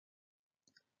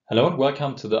Hello and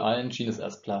welcome to the IN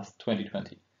GNSS Plus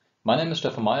 2020. My name is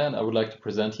Stefan Meyer and I would like to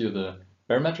present you the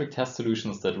barometric test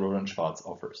solutions that Rohde Schwarz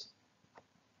offers.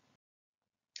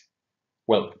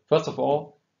 Well, first of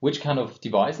all, which kind of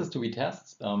devices do we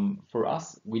test? For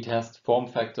us, we test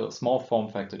small form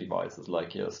factor devices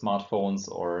like smartphones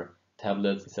or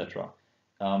tablets, etc.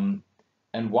 And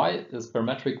why is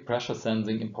barometric pressure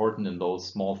sensing important in those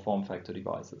small form factor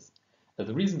devices?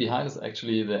 The reason behind is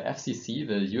actually the FCC,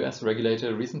 the US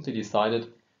regulator, recently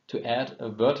decided to add a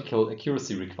vertical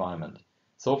accuracy requirement.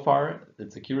 So far,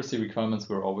 its accuracy requirements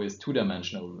were always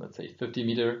two-dimensional, let's say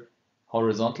 50-meter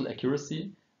horizontal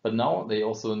accuracy. But now they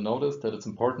also noticed that it's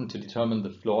important to determine the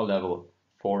floor level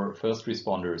for first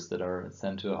responders that are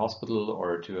sent to a hospital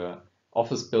or to an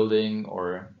office building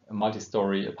or a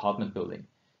multi-story apartment building.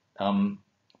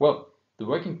 The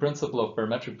working principle of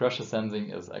barometric pressure sensing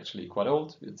is actually quite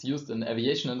old. It's used in the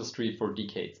aviation industry for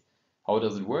decades. How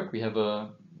does it work? We have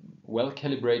a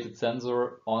well-calibrated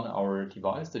sensor on our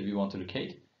device that we want to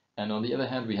locate. And on the other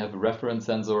hand, we have a reference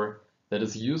sensor that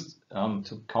is used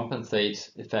to compensate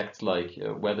effects like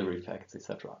weather effects,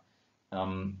 etc.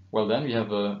 Then we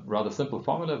have a rather simple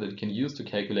formula that you can use to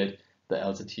calculate the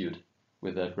altitude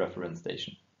with that reference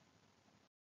station.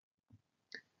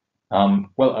 I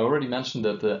already mentioned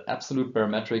that the absolute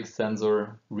barometric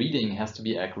sensor reading has to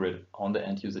be accurate on the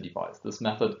end user device. This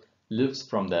method lives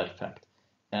from that fact.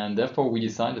 And therefore, we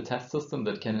designed a test system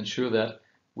that can ensure that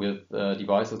with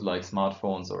devices like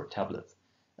smartphones or tablets.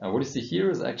 What you see here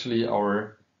is actually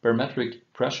our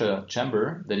barometric pressure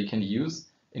chamber that you can use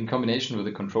in combination with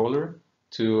a controller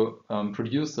to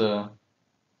produce a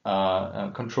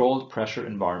controlled pressure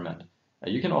environment.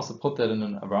 You can also put that in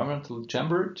an environmental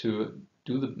chamber to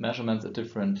do the measurements at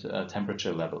different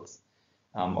temperature levels.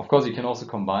 Of course, you can also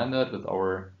combine that with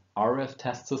our RF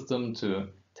test system to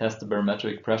test the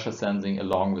barometric pressure sensing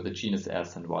along with the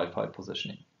GNSS and Wi-Fi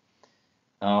positioning.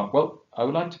 I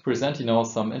would like to present you now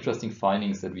some interesting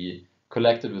findings that we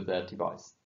collected with that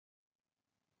device.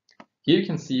 Here you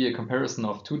can see a comparison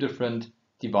of two different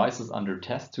devices under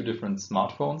test, two different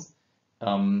smartphones.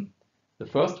 The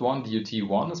first one,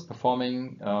 DUT1, is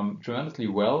performing tremendously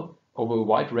well over a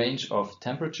wide range of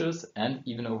temperatures and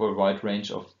even over a wide range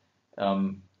of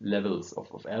levels,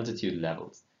 of altitude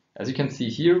levels. As you can see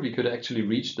here, we could actually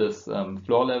reach this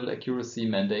floor level accuracy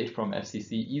mandate from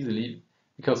FCC easily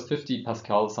because 50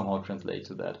 Pascal somehow translates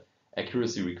to that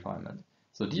accuracy requirement.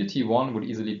 So DUT1 would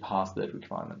easily pass that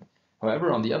requirement.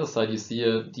 However, on the other side, you see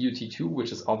a DUT2,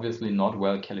 which is obviously not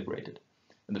well calibrated.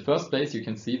 In the first place, you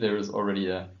can see there is already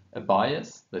a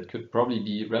bias that could probably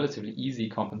be relatively easy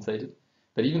compensated.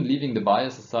 But even leaving the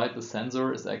bias aside, the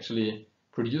sensor is actually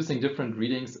producing different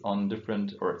readings on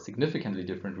different or significantly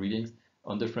different readings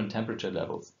on different temperature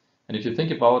levels. And if you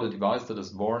think about a device that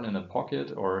is worn in a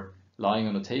pocket or lying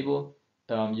on a table,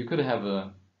 you could have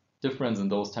a difference in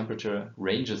those temperature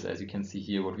ranges, as you can see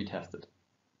here, what we tested.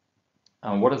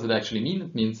 What does it actually mean?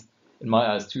 It means, in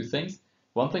my eyes, two things.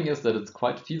 One thing is that it's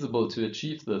quite feasible to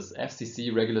achieve this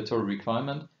FCC regulatory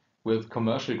requirement with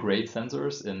commercial grade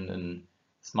sensors in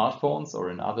smartphones or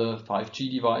in other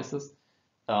 5G devices.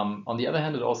 On the other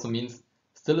hand, it also means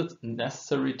still it's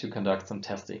necessary to conduct some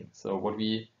testing. So what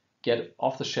we get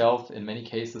off the shelf in many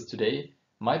cases today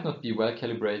might not be well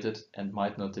calibrated and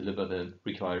might not deliver the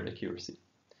required accuracy.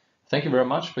 Thank you very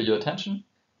much for your attention.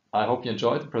 I hope you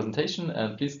enjoyed the presentation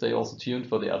and please stay also tuned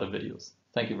for the other videos.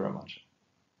 Thank you very much.